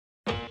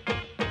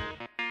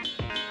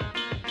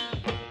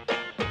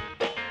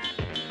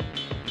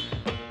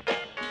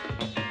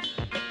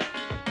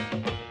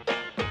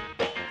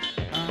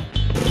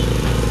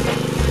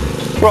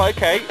Right,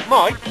 okay.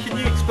 Mike, can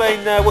you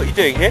explain what you're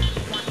doing here?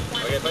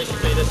 Okay,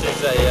 basically this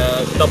is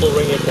a double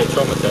ring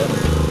infiltrometer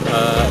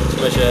to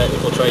measure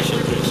infiltration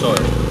through the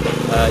soil.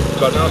 You've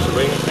got an outer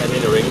ring and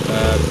inner ring.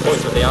 The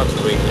point of the outer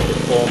ring is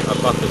to form a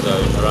buffer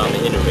zone around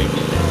the inner ring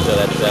so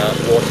that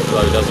water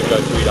flow doesn't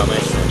go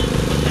three-dimensional.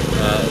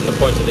 And the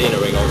point of the inner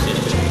ring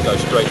obviously is just to go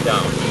straight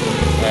down.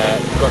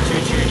 You've got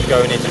two tubes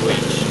going into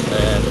each.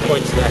 The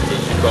point of that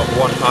is you've got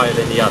one higher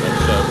than the other,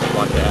 so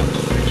like that.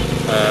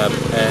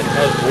 And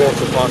as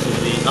water passes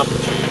the upper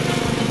tube,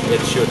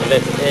 it should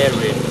let air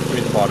in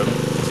through the bottom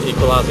to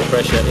equalise the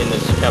pressure in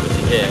this cavity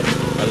here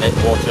and let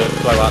water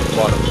flow out the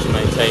bottom to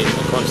maintain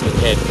a constant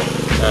head,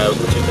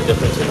 which is the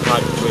difference in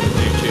height between the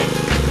two tubes.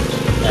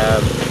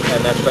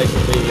 And that's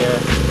basically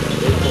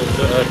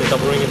the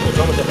double ring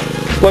infiltrometer.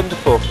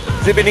 Wonderful.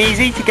 Has it been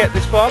easy to get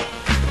this far? No,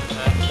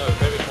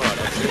 very hard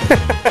actually.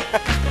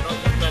 They're not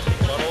plastic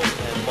bottles,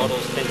 and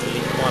bottles tend to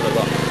leak quite a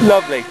lot.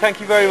 Lovely, thank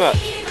you very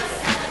much.